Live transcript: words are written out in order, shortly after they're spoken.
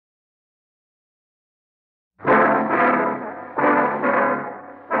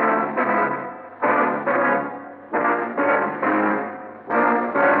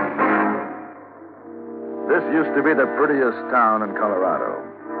be the prettiest town in Colorado.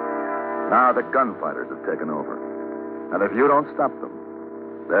 Now the gunfighters have taken over. And if you don't stop them,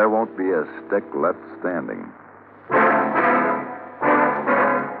 there won't be a stick left standing.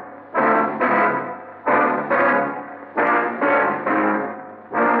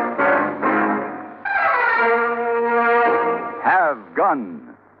 Have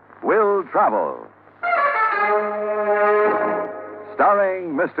Gun Will Travel.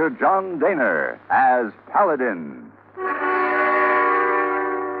 Starring Mr. John Dehner as Paladin.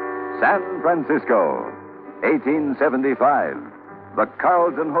 San Francisco, 1875. The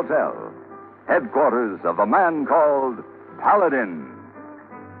Carlton Hotel, headquarters of a man called Paladin.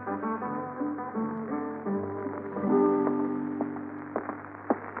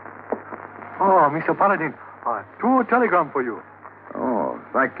 Oh, Mr. Paladin, two telegram for you. Oh,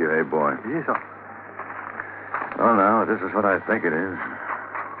 thank you, hey boy. Yes, sir. Well, now, this is what I think it is.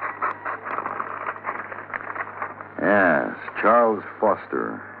 Yes, Charles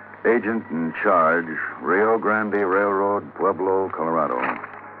Foster, agent in charge, Rio Grande Railroad, Pueblo, Colorado.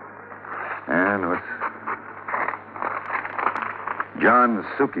 And what's... John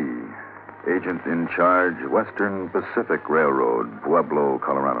Suki, agent in charge, Western Pacific Railroad, Pueblo,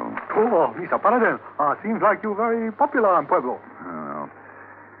 Colorado. Oh, Mr. Paladin, seems like you're very popular in Pueblo. Well,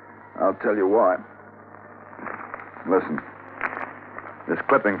 I'll tell you what. Listen. This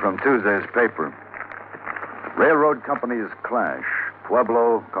clipping from Tuesday's paper. Railroad companies clash.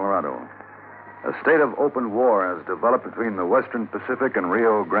 Pueblo, Colorado. A state of open war has developed between the Western Pacific and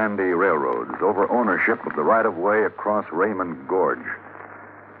Rio Grande Railroads over ownership of the right-of-way across Raymond Gorge.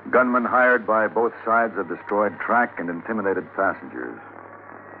 Gunmen hired by both sides have destroyed track and intimidated passengers.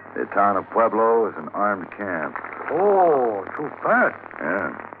 The town of Pueblo is an armed camp. Oh, too bad.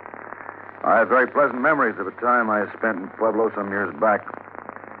 Yeah. I have very pleasant memories of a time I spent in Pueblo some years back.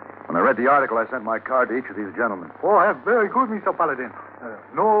 When I read the article, I sent my card to each of these gentlemen. Oh, that's very good, Mr. Paladin.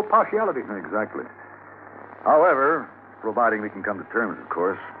 No partiality. Exactly. However, providing we can come to terms, of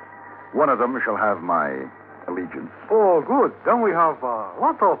course, one of them shall have my allegiance. Oh, good. Then we have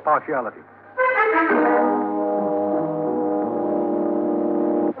lots of partiality.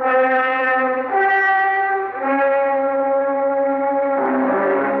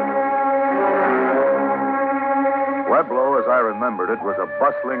 Pueblo, as I remembered it, was a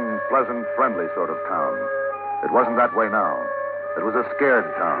bustling, pleasant, friendly sort of town. It wasn't that way now. It was a scared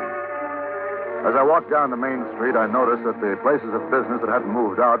town. As I walked down the main street, I noticed that the places of business that hadn't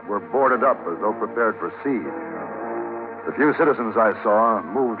moved out were boarded up as though prepared for siege. The few citizens I saw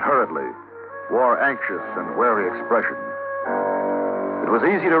moved hurriedly, wore anxious and wary expressions. It was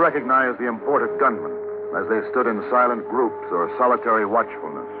easy to recognize the imported gunmen as they stood in silent groups or solitary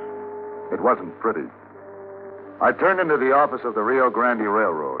watchfulness. It wasn't pretty. I turned into the office of the Rio Grande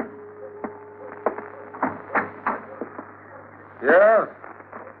Railroad. Yeah?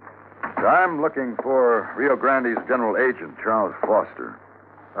 I'm looking for Rio Grande's general agent, Charles Foster.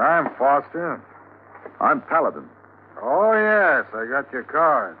 I'm Foster. I'm Paladin. Oh, yes, I got your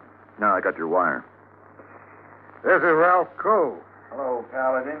card. Now I got your wire. This is Ralph Coe. Hello,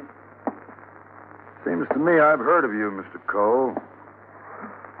 Paladin. Seems to me I've heard of you, Mr. Cole.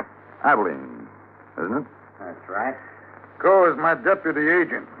 Abilene, isn't it? That's right. Coe is my deputy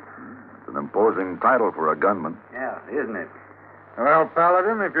agent. It's an imposing title for a gunman. Yeah, isn't it? Well,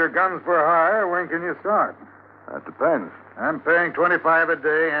 Paladin, if your gun's for hire, when can you start? That depends. I'm paying $25 a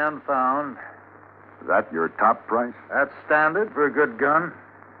day, hand found. Is that your top price? That's standard for a good gun.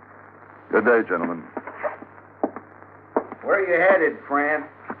 Good day, gentlemen. Where are you headed, friend?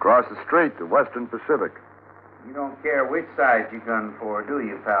 Across the street to Western Pacific. You don't care which side you gun for, do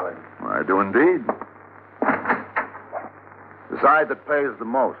you, Paladin? I do indeed. The side that pays the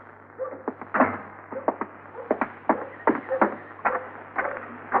most.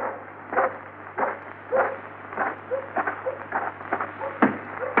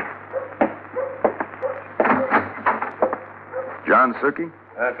 John Suki?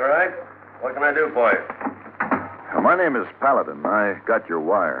 That's right. What can I do for you? My name is Paladin. I got your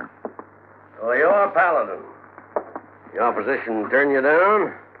wire. Well, you're Paladin. The opposition turned you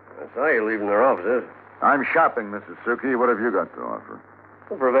down? I saw you leaving their offices. I'm shopping, Mrs. Suki. What have you got to offer?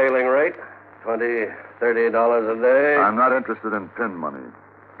 The prevailing rate, $20, $30 a day. I'm not interested in pin money.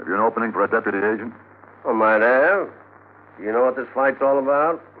 Have you an opening for a deputy agent? I might have. Do you know what this fight's all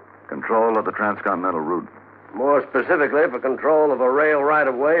about? Control of the transcontinental route. More specifically, for control of a rail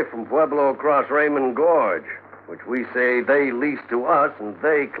right-of-way from Pueblo across Raymond Gorge, which we say they leased to us, and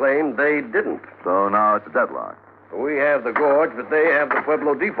they claim they didn't. So now it's a deadlock. We have the gorge, but they have the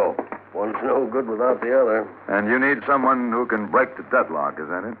Pueblo depot. One's no good without the other. And you need someone who can break the deadlock, is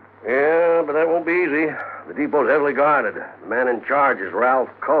that it? Yeah, but that won't be easy. The depot's heavily guarded. The man in charge is Ralph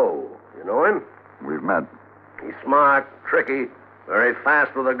Coe. You know him? We've met. He's smart, tricky, very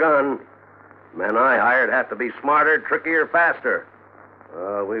fast with a gun. Men I hired have to be smarter, trickier, faster.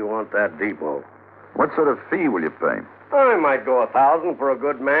 We want that depot. What sort of fee will you pay? I might go 1,000 for a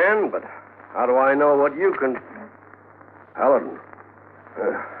good man, but how do I know what you can... Paladin.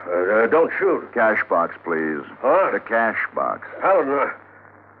 Don't shoot. Cash box, please. Huh? The cash box. Paladin,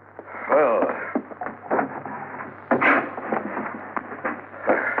 well...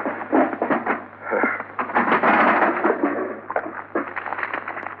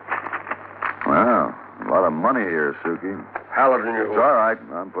 Well, a lot of money here, Suki. Paladin, It's all right.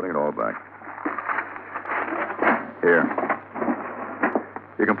 I'm putting it all back. Here.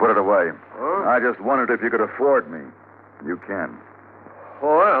 You can put it away. Huh? I just wondered if you could afford me. You can.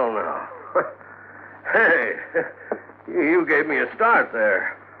 Well, now. Hey, you gave me a start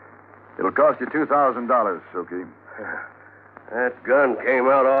there. It'll cost you $2,000, Suki. That gun came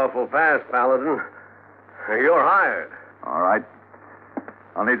out awful fast, Paladin. You're hired. All right.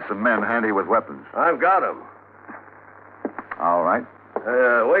 I'll need some men handy with weapons. I've got 'em. All right.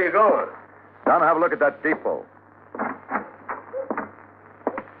 Where you going? Down to have a look at that depot.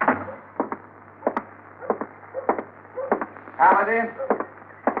 Paladin?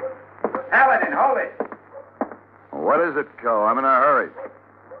 Paladin, hold it. What is it, Co? I'm in a hurry.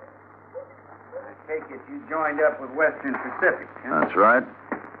 I take it you joined up with Western Pacific, huh? That's right.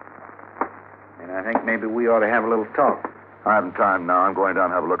 And I think maybe we ought to have a little talk. I haven't time now. I'm going down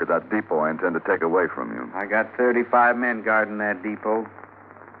to have a look at that depot I intend to take away from you. I got 35 men guarding that depot.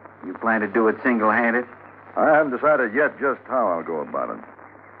 You plan to do it single-handed? I haven't decided yet just how I'll go about it.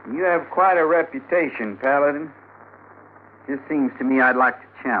 You have quite a reputation, Paladin. Just seems to me I'd like to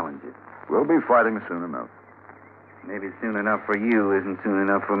challenge it. We'll be fighting soon enough. Maybe soon enough for you isn't soon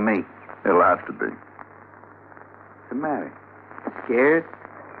enough for me. It'll have to be. What's the matter? Scared?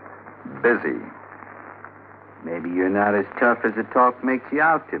 Busy. Maybe you're not as tough as the talk makes you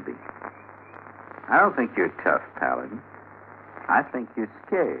out to be. I don't think you're tough, Paladin. I think you're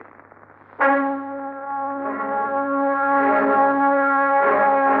scared.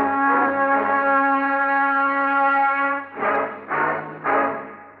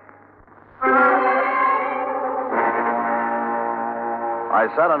 I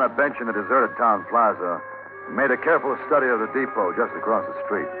sat on a bench in the deserted town plaza and made a careful study of the depot just across the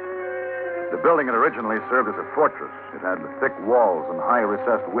street. The building had originally served as a fortress. It had thick walls and high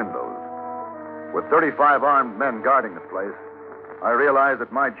recessed windows. With 35 armed men guarding the place, I realized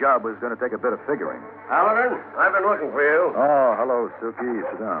that my job was going to take a bit of figuring. Paladin, I've been looking for you. Oh, hello, Suki.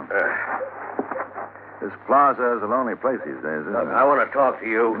 Sit down. This plaza is a lonely place these days, isn't Look, it? I want to talk to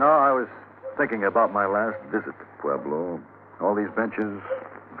you. No, I was thinking about my last visit to Pueblo. All these benches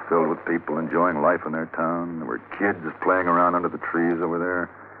filled with people enjoying life in their town. There were kids playing around under the trees over there.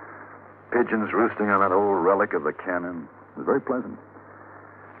 Pigeons roosting on that old relic of the cannon. It was very pleasant.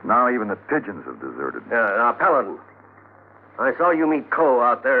 Now even the pigeons have deserted. Now, Paladin, I saw you meet Coe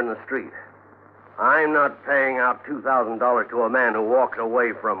out there in the street. I'm not paying out $2,000 to a man who walks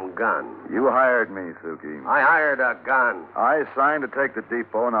away from gun. You hired me, Suki. I hired a gun. I signed to take the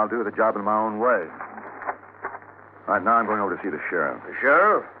depot, and I'll do the job in my own way. All right, now I'm going over to see the sheriff. The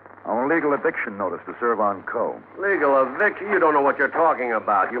sheriff? On a legal eviction notice to serve on Coe. Legal eviction? You don't know what you're talking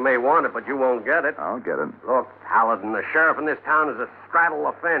about. You may want it, but you won't get it. I'll get it. Look, Paladin, the sheriff in this town is a straddle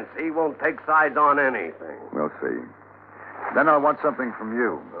the fence. He won't take sides on anything. We'll see. Then I want something from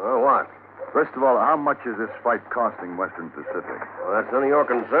you. What? First of all, how much is this fight costing Western Pacific? Well, that's none of your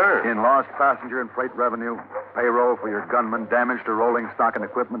concern. In lost passenger and freight revenue, payroll for your gunmen, damage to rolling stock and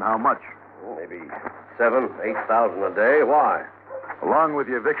equipment, how much? Well, maybe $7,000, $8,000 a day. Why? Along with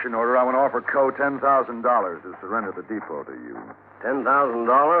the eviction order, I want to offer Coe $10,000 to surrender the depot to you.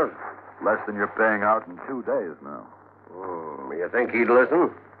 $10,000? Less than you're paying out in 2 days now. You think he'd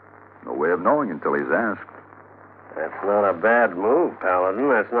listen? No way of knowing until he's asked. That's not a bad move, Paladin.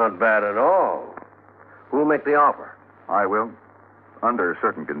 That's not bad at all. Who'll make the offer? I will, under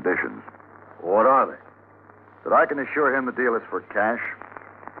certain conditions. What are they? That I can assure him the deal is for cash,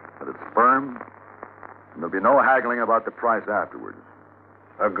 that it's firm, and there'll be no haggling about the price afterwards.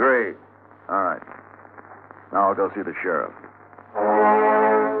 Agreed. All right. Now I'll go see the sheriff.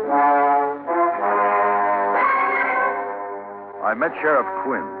 I met Sheriff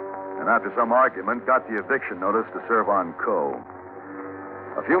Quinn, and after some argument, got the eviction notice to serve on Coe.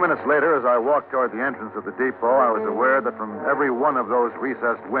 A few minutes later, as I walked toward the entrance of the depot, I was aware that from every one of those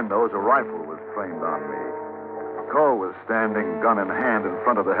recessed windows, a rifle was trained on me. Coe was standing, gun in hand, in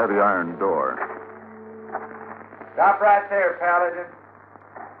front of the heavy iron door. Stop right there, Paladin.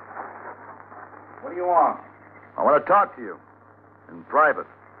 What do you want? I want to talk to you. In private.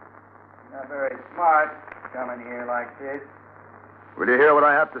 You're not very smart coming here like this. Will you hear what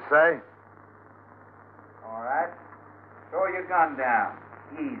I have to say? All right. Throw your gun down.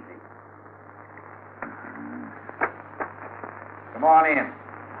 Easy. Come on in.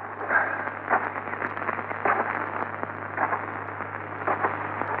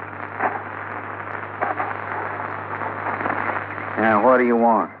 Now, what do you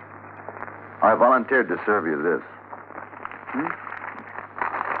want? I volunteered to serve you this.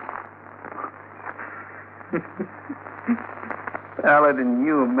 Paladin,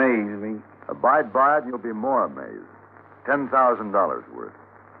 you amaze me. Abide by it and you'll be more amazed. $10,000 worth.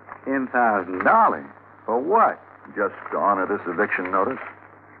 $10,000? For what? Just to honor this eviction notice.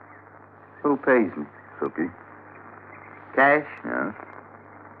 Who pays me? Suki. Cash? Yes.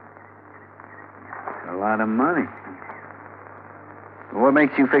 A lot of money. What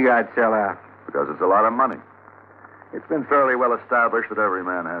makes you figure I'd sell out? Because it's a lot of money. It's been fairly well established that every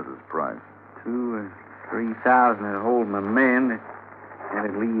man has his price. 2,000 or 3,000 would hold my men.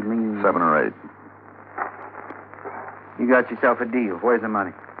 That'd leave me... 7 or 8. You got yourself a deal. Where's the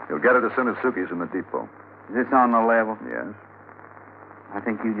money? You'll get it as soon as Suki's in the depot. Is this on the level? Yes. I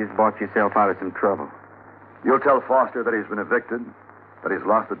think you just bought yourself out of some trouble. You'll tell Foster that he's been evicted, that he's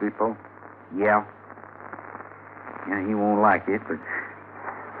lost the depot? Yeah. Yeah, he won't like it, but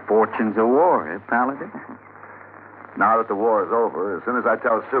fortune's a war, eh, Paladin? Now that the war is over, as soon as I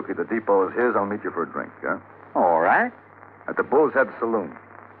tell Suki the depot is his, I'll meet you for a drink, huh? All right. At the Bull's Head Saloon.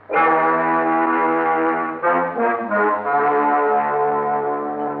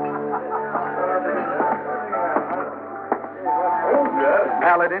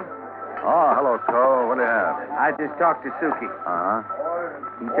 Paladin, Oh, hello, Cole. What do you have? I just talked to Suki. Uh-huh.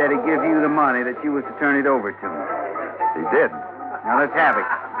 He said he'd give you the money that you was to turn it over to him. He did. Now, let's have it.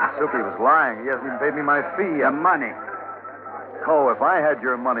 Suki was lying. He hasn't even paid me my fee. The money. Cole, if I had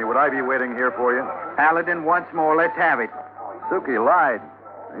your money, would I be waiting here for you? Paladin, once more, let's have it. Suki lied.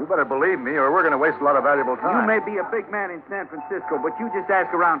 You better believe me, or we're going to waste a lot of valuable time. You may be a big man in San Francisco, but you just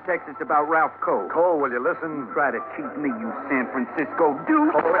ask around Texas about Ralph Cole. Cole, will you listen? Try to cheat me, you San Francisco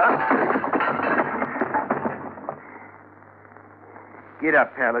dude. Get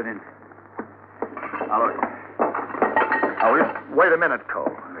up, Paladin. Now, look. Now, wait a minute,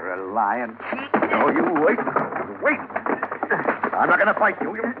 Cole. You're a lying cheat. No, you wait. Wait. I'm not going to fight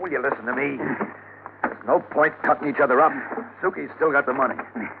you. Will you listen to me? There's no point cutting each other up. Suki's still got the money.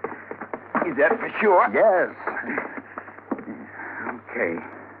 Is that for sure? Yes. Okay.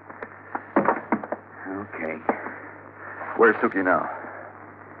 Okay. Where's Suki now?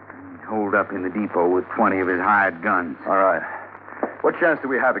 Holed up in the depot with 20 of his hired guns. All right. What chance do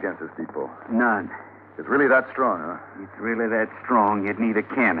we have against this depot? None. It's really that strong, huh? It's really that strong, you'd need a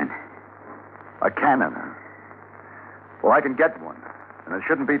cannon. A cannon, huh? Well, I can get one. And it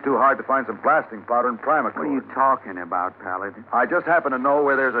shouldn't be too hard to find some blasting powder and primacord. What are you talking about, Paladin? I just happen to know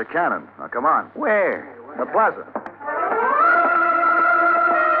where there's a cannon. Now, come on. Where? The plaza.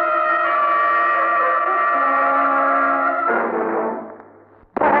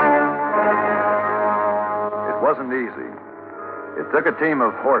 It wasn't easy. It took a team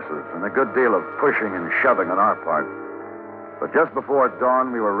of horses and a good deal of pushing and shoving on our part. But just before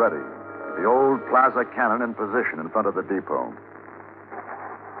dawn, we were ready. The old plaza cannon in position in front of the depot.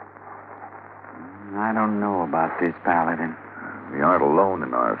 I don't know about this, Paladin. We aren't alone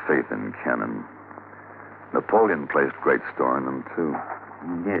in our faith in cannon. Napoleon placed great store in them, too.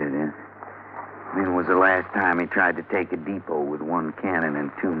 He did it, eh? When was the last time he tried to take a depot with one cannon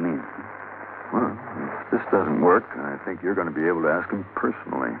and 2 men? Well, if this doesn't work, I think you're going to be able to ask him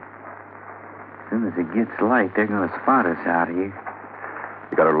personally. As soon as it gets light, they're going to spot us out here.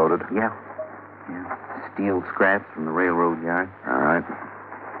 You got her loaded? Yeah. Steel scraps from the railroad yard. All right.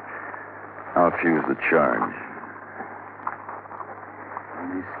 I'll fuse the charge.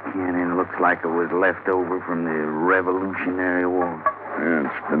 This cannon looks like it was left over from the Revolutionary War.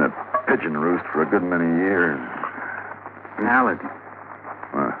 Yeah, it's been a pigeon roost for a good many years. Paladin.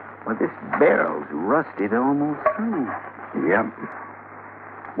 What? Well, this barrel's rusted almost through. Yep.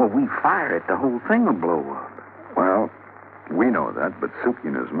 Well, we fire it, the whole thing will blow up. Well, we know that, but Suki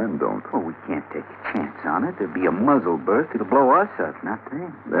and his men don't. Well, we can't take a chance on it. There'll be a muzzle burst. It'll blow us up, not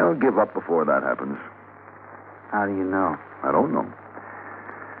them. They'll give up before that happens. How do you know? I don't know.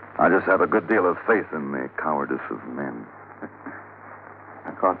 I just have a good deal of faith in the cowardice of men.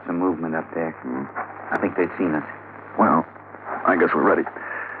 I caught some movement up there. I think they've seen us. Well, I guess we're ready.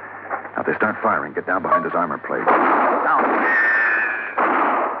 Now, if they start firing, get down behind his armor plate. Down.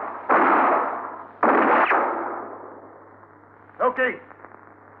 Suki!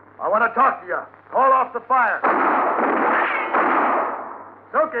 I want to talk to you. Call off the fire.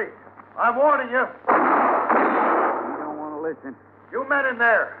 Suki, I'm warning you. You don't want to listen. You men in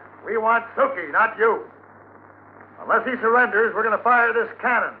there, we want Suki, not you. Unless he surrenders, we're going to fire this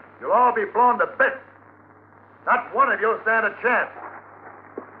cannon. You'll all be blown to bits. Not one of you'll stand a chance.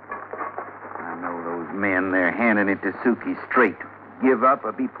 I know those men. They're handing it to Suki straight. Give up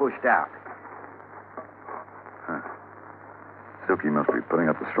or be pushed out. Huh. Suki must be putting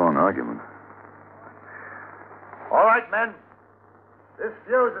up a strong argument. All right, men. This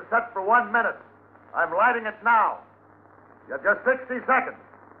fuse is set for 1 minute. I'm lighting it now. You have just 60 seconds.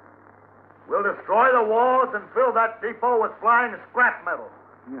 We'll destroy the walls and fill that depot with flying scrap metal.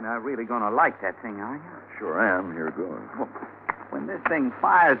 You're not really going to like that thing, are you? Sure am. Here it goes. Well, when this thing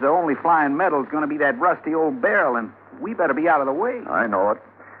fires, the only flying metal is going to be that rusty old barrel, and we better be out of the way. I know it.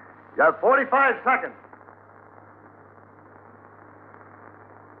 You have 45 seconds.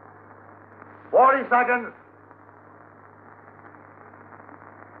 40 seconds.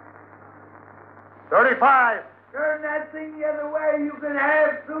 35. Turn that thing the other way. You can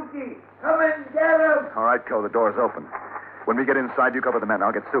have Suki. Come and get him. All right, Co, the door's open. When we get inside, you cover the men.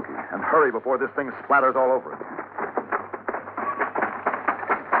 I'll get Suki. And hurry before this thing splatters all over it.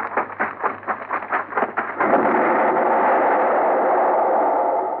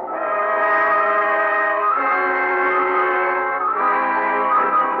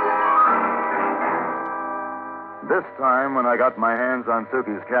 This time, when I got my hands on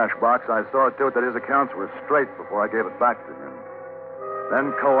Suki's cash box, I saw to it that his accounts were straight before I gave it back to him.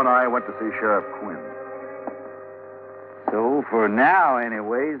 Then Co and I went to see Sheriff Quinn. So, for now,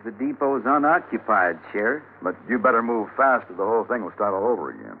 anyways, the depot's unoccupied, Sheriff. But you better move fast or the whole thing will start all over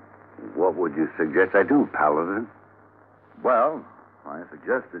again. What would you suggest I do, Paladin? Well, I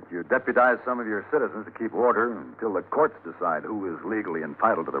suggest that you deputize some of your citizens to keep order until the courts decide who is legally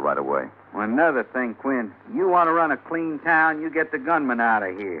entitled to the right-of-way. Well, another thing, Quinn. You want to run a clean town, you get the gunmen out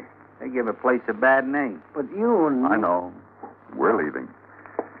of here. They give a place a bad name. But you and... I know. We're leaving.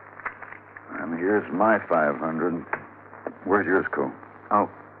 And here's my 500. Where's yours, Co? Oh.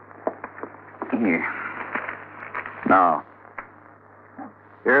 Here. Now,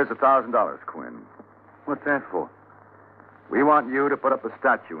 here's $1,000, Quinn. What's that for? We want you to put up a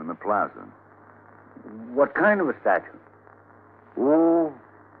statue in the plaza. What kind of a statue? Oh,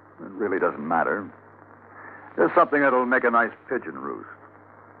 it really doesn't matter. There's something that'll make a nice pigeon roost.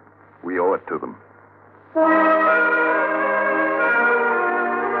 We owe it to them.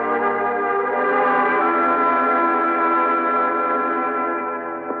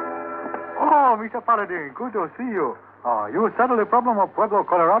 Oh, Mr. Paladin, good to see you. You settled the problem of Pueblo,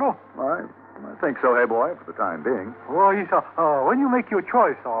 Colorado? I think so, hey boy, for the time being. Oh, yes, when you make your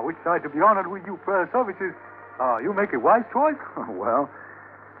choice, which side to be honored with you services, you make a wise choice? Well,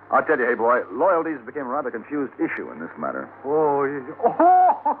 I'll tell you, hey boy, loyalties became a rather confused issue in this matter. Oh, yes.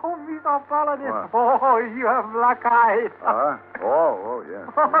 Oh, Mr. Paladin. What? Oh, you have black eyes. Yes. Oh,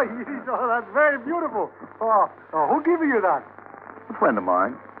 yes, that's very beautiful. Who gave you that? A friend of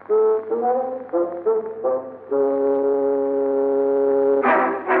mine.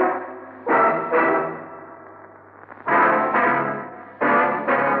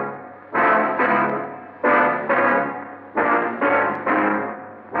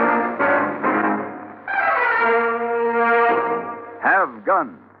 Have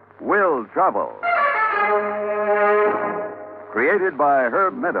Gun, Will Travel. Created by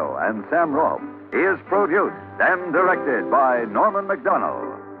Herb Meadow and Sam Rolfe, is produced and directed by Norman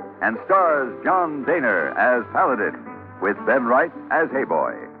Macdonnell, and stars John Dehner as Paladin, with Ben Wright as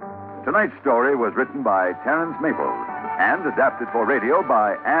Hayboy. Tonight's story was written by Terence Maples and adapted for radio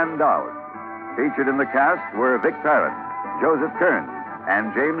by Ann Doud. Featured in the cast were Vic Perrin, Joseph Kearns,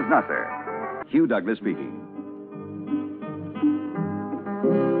 and James Nusser. Hugh Douglas speaking.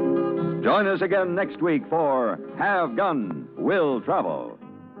 Join us again next week for Have Gun, Will Travel.